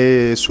 Ne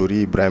ye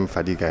Sori Ibrahim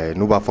Fadika ye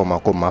n'u b'a fɔ ma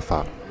ko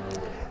Mafa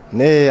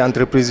ne ye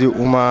entreprise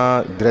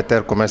Uma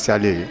directeur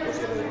commercial ye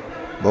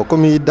bon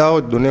komi i da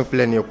donnen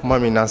filɛ nin ye kuma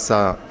min na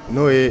sisan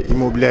n'o ye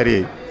immobilière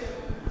ye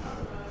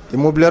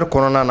immobilière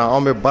kɔnɔna na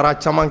an bɛ baara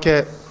caman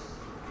kɛ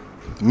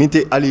min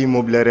tɛ hali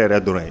immobilière yɛrɛ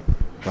dɔrɔn ye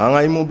an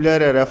ka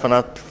immobilière yɛrɛ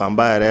fana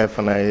fanba yɛrɛ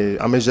fana ye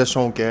an bɛ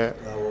gestion kɛ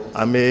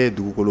an bɛ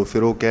dugukolo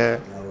feerew kɛ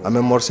an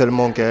bɛ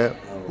morcellement kɛ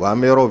wa an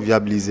bɛ yɔrɔ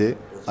viabiliser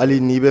hali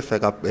n'i bɛ fɛ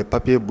ka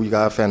papier b'i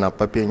ka fɛn na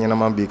papier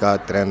ɲɛnama b'i ka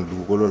terrain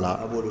dugukolo la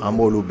an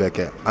b'olu bɛɛ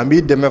kɛ an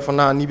b'i dɛmɛ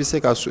fana n'i bɛ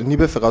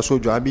fɛ ka so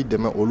jɔ an b'i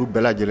dɛmɛ olu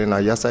bɛɛ lajɛlen na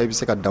yaasa i bɛ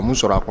se ka damu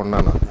sɔrɔ a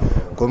kɔnɔna na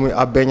komi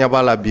a bɛɛ ɲɛ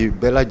b'a la bi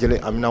bɛɛ lajɛlen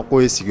Amina ko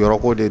ye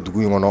sigiyɔrɔko de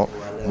dugu in kɔnɔ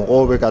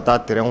mɔgɔw bɛ ka taa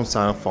terrainw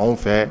san fanw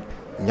fɛ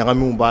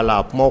ɲagamiw b'a la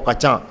a kumaw ka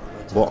ca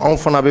bon anw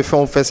fana bɛ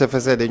fɛnw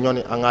fɛsɛfɛsɛ de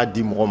ɲɔni an k'a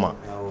di mɔgɔ ma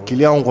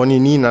client kɔni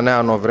n'i nana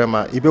yan nɔ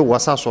vraiment i bɛ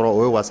wasa sɔrɔ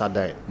o ye wasa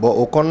da ye bon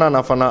o kɔnɔna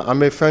na fana an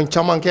bɛ fɛn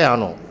caman kɛ yan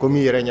nɔ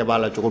komi i yɛrɛ ɲɛ b'a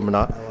la cogo min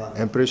na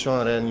impression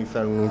yɛrɛ ni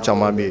fɛn ninnu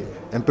caman bɛ yen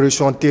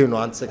impression tɛ yen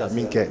nɔ an tɛ se ka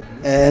min kɛ.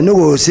 Ne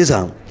ko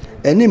sisan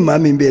ni maa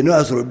min bɛ yen n'o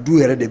y'a sɔrɔ du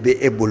yɛrɛ de bɛ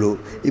e bolo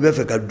i bɛ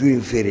fɛ ka du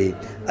in feere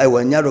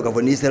ayiwa n y'a dɔn k'a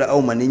fɔ n'i sera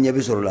aw ma ni ɲɛ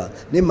bɛ sɔrɔ la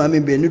ni maa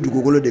min bɛ yen ni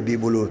dugukolo de b'i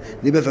bolo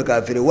n'i bɛ fɛ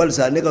k'a feere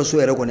walisa ne ka so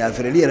yɛrɛ kɔni a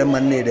feereli yɛrɛ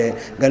man ne ye dɛ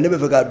nka ne bɛ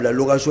fɛ k'a bila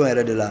location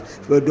yɛrɛ de la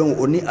donc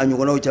o ni a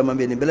ɲɔgɔnnaw caman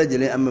bɛ yen nin bɛɛ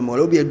lajɛlen an bɛ mɔgɔ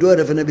la ou bien dɔw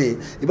yɛrɛ fana bɛ yen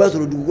i b'a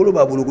sɔrɔ dugukolo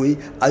b'a bolo koyi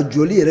a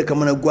joli yɛrɛ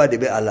kamana guwa de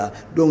bɛ a la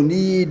donc n'i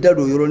y'i da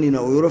don o yɔrɔnin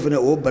na o yɔrɔ fana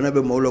o bana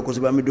bɛ maaw la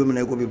kosɛbɛ an bɛ don min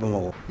na i ko bi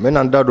Bamakɔ. n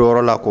bɛna n da don o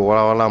yɔrɔ la k'o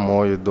walawala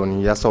mɔgɔw ye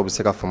dɔɔni yaasa u bɛ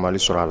se ka faamuyali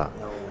sɔrɔ a la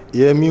i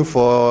ye min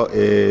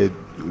fɔ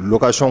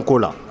location ko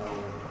la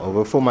o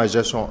bɛ fɔ ma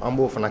gestion an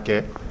b'o fana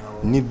kɛ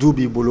ni du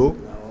b'i bolo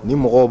ni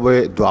mɔgɔw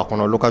bɛ don a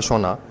kɔnɔ location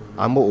na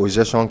an b'o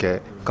gestion kɛ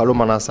kalo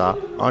mana sa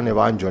an de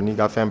b'an jɔ n'i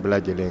ka fɛn bɛɛ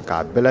lajɛlen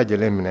k'a bɛɛ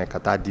lajɛlen minɛ ka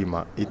taa d'i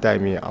ma i ta ye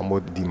min ye an b'o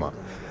d'i ma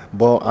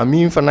bon a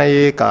min fana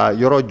ye ka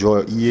yɔrɔ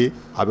jɔ i ye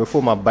a bɛ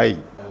fɔ ma bayi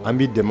an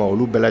b'i dɛmɛ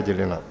olu bɛɛ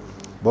lajɛlen na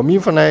bon min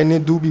fana ye ni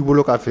du b'i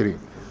bolo ka feere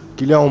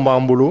client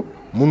b'an bolo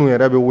minnu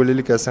yɛrɛ bɛ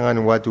weleli kɛ sanga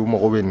ni waati u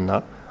mago bɛ nin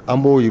na an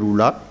b'o yir'u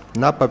la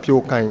n'a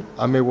papiyew ka ɲi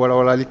an bɛ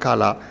walawalali k'a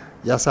la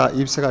yaasa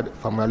i bɛ se ka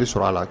faamuyali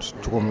sɔrɔ a la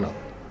cogo min na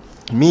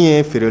min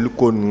ye feereli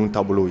ko ninnu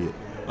taabolo ye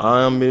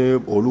an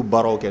bɛ olu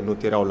baaraw kɛ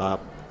notariyaw la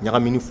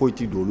ɲagamini foyi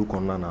tɛ don olu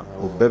kɔnɔna na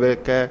o bɛɛ bɛ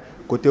kɛ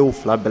côtéw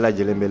fila bɛɛ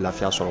lajɛlen bɛ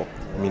lafiya sɔrɔ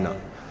min na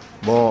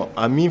bon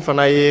a min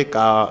fana ye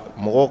ka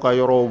mɔgɔw ka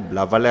yɔrɔw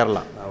bila valeur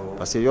la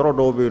parce que yɔrɔ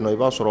dɔw bɛ yen nɔ i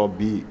b'a sɔrɔ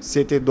bi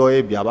se tɛ dɔ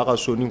ye bi a b'a ka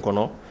so nin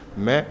kɔnɔ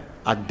mais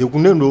a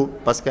degunnen don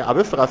parce que a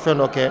bɛ fɛ ka fɛn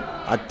dɔ kɛ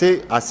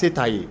a se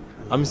t'a ye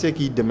an bɛ se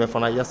k'i dɛmɛ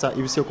fana yaasa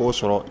i bɛ se k'o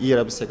sɔrɔ i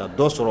yɛrɛ bɛ se ka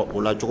dɔ sɔrɔ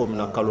o la cogo min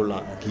na kalo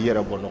la k'i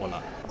yɛrɛ bɔ nɔgɔ la.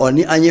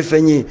 Ni an ye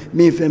fɛn ye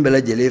min fɛn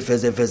bɛɛ lajɛlen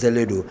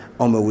fɛsɛfɛsɛlen don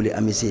anw bɛ wuli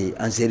an bɛ se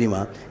an ser'i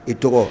ma i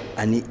tɔgɔ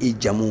ani i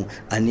jamu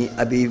ani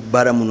a bɛ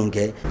baara minnu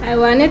kɛ.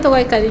 Ayiwa ne tɔgɔ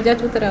ye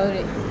Kadijatu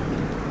Tarawele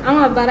an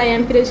ka baara ye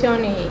impression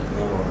de ye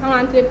an ka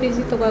entreprise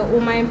tɔgɔ ye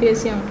Oma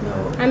impression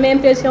an bɛ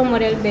impression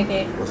modèle bɛɛ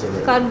kɛ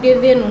carte de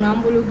vie ninnu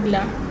an b'olu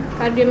dilan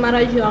carte de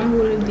mariage an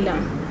b'olu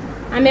dilan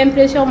an bɛ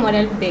impression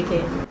modèle bɛɛ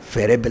kɛ.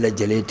 Fɛɛrɛ bɛɛ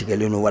lajɛlen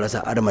tigɛlen don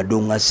walasa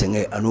adamadenw ka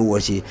sɛgɛn ani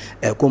wɔsi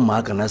ko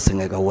maa kana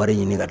sɛgɛn ka wari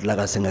ɲini ka tila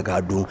ka sɛgɛn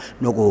k'a dun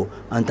ne ko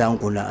an t'an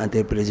kun da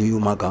entreprise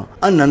y'uma kan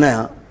an nana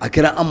yan a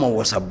kɛra an ma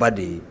wasaba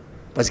de ye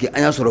parce que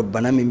an y'a sɔrɔ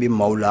bana min bɛ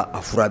maaw la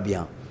a fura bɛ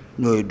yan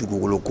n'o ye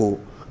dugukolo ko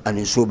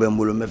ani so bɛ n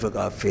bolo n bɛ fɛ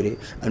k'a feere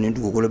ani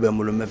dugukolo bɛ n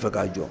bolo n bɛ fɛ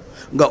k'a jɔ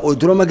nka o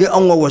dɔrɔn ma kɛ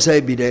anw ka wasa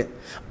ye bi dɛ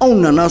anw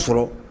nana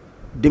sɔrɔ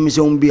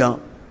denmisɛnw bɛ yan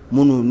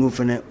minnu n'u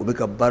fana u bɛ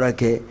ka baara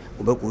kɛ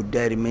u bɛ k'u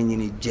dahirimɛ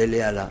ɲini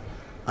jɛlenya la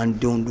an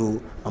denw don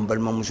an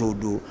balimamusow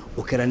don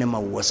o kɛra ne ma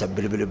wasa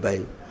belebeleba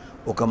ye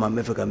o kama n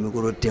bɛ fɛ ka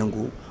micro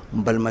tɛnku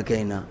n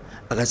balimakɛ in na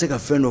a ka se ka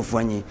fɛn dɔ fɔ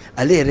an ye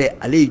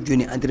ale ye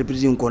jɔni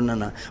entreprise in kɔnɔna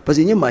na parce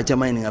que n ye maa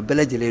caman ɲininka bɛɛ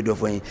lajɛlen ye dɔ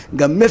fɔ n ye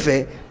nka n bɛ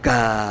fɛ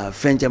ka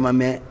fɛn caman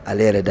mɛn ale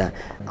yɛrɛ da.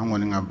 An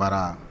kɔni ka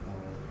baara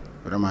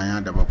vraiment an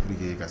y'a dabɔ pour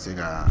que ka se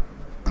ka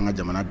an ka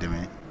jamana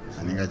dɛmɛ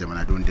ani ka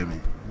jamanadenw dɛmɛ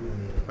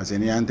parce que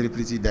n'i ye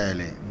entreprise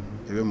dayɛlɛ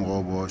i bɛ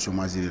mɔgɔw bɔ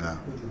chômage de la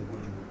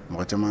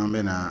mɔgɔ caman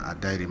bɛ na a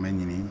dahirimɛ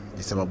ɲini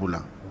i sababu la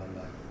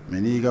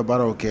mais n'i y'i ka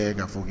baaraw kɛ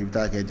k'a fɔ k'i bɛ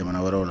taa kɛ jamana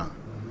wɛrɛw la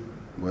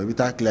bon i bɛ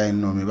taa tila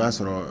yen nɔ mais i b'a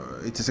sɔrɔ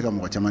i tɛ se ka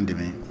mɔgɔ caman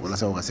dɛmɛ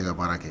walasa u ka se ka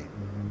baara kɛ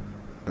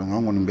donc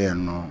an kɔni bɛ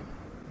yan nɔ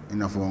i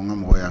n'a fɔ n ka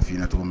mɔgɔ y'a f'i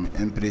ɲɛna cogo min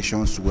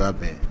impression suguya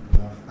bɛɛ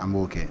an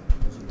b'o kɛ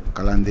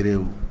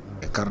kalanderew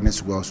carnet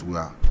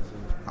suguya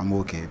an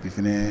b'o kɛ puis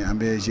fɛnɛ an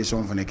bɛ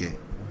gestion fɛnɛ kɛ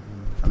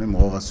an bɛ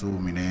mɔgɔw ka so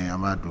minɛ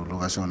an b'a don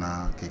location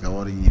na k'i ka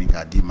wari ɲini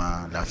k'a d'i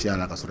ma lafiya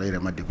la ka sɔrɔ i yɛrɛ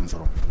ma degun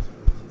sɔrɔ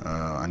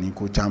ani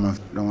ko caman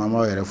donc an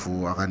b'aw yɛrɛ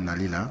fo a ka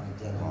nali la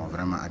bon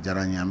vraiment a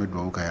diyara n ye an bɛ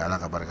dugawu k'a ye ala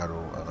ka barika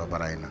don a ka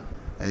baara in na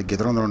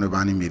gitɔrɔn dɔrɔn de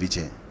b'an ni mairie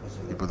cɛ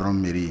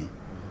hippodrome mairie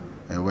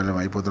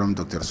walima hippodrome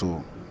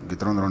dɔgɔtɔrɔso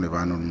gitɔrɔn dɔrɔn de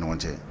b'an n'u ni ɲɔgɔn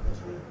cɛ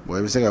bon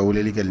i bɛ se ka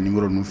weleli kɛ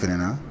numéro ninnu fɛnɛ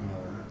na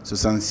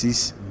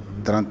 66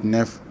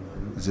 39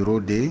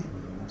 02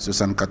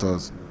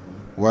 74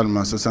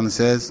 walima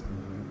 76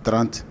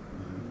 30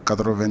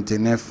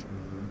 89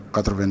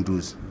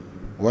 92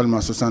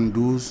 walima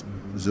 72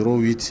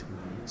 08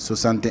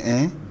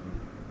 61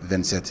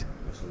 27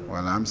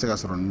 voilà an bɛ se ka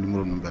sɔrɔ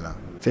numéro ninnu bɛɛ la.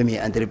 Fɛn min ye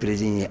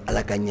entreprise in ye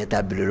ala ka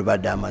ɲɛtaa belebeleba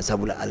d'a ma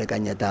sabula ale ka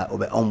ɲɛtaa o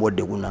bɛ anw bɔ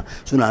degun na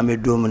sinon an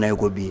bɛ don min na i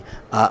ko bi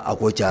a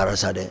ko cayara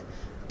sa dɛ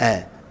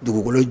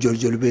dugukolo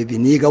joli bɛ bi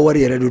n'i ka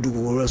wari yɛrɛ don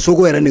dugukolo la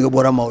soko yɛrɛ nege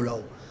bɔra maaw la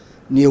o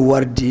n'i ye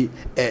wari di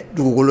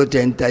dugukolo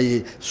tɛ n ta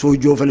ye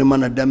sojɔ fana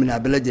mana daminɛ a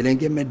bɛɛ lajɛlen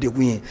kɛ mɛ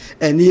degun ye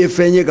n'i ye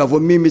fɛn ye k'a fɔ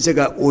min bɛ se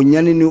ka o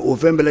ɲani ni o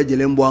fɛn bɛɛ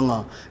lajɛlen bɔ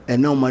an kan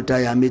n'anw ma taa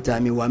ye an bɛ taa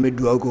min wa an bɛ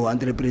dugawu kɛ o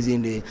entreprise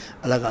in de ye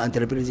ala ka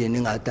entreprise in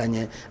ni k'a taa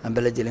ɲɛ an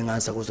bɛɛ lajɛlen k'an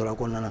sago sɔrɔ a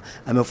kɔnɔna na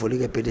an bɛ foli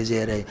kɛ PDG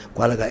yɛrɛ ye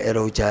ko ala ka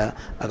hɛrɛw caya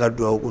a ka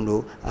dugawu kun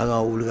don a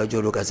ka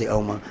wulikajɔ don ka se aw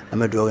ma an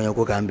bɛ dugawu kɛ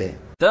ko k'an bɛn.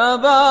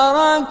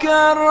 تبارك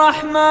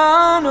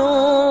الرحمن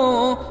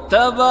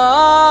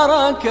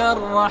تبارك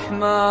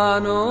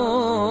الرحمن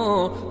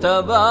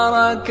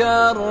تبارك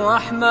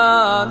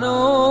الرحمن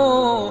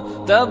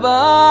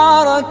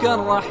تبارك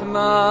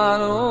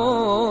الرحمن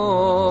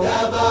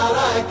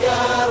تبارك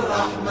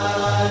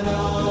الرحمن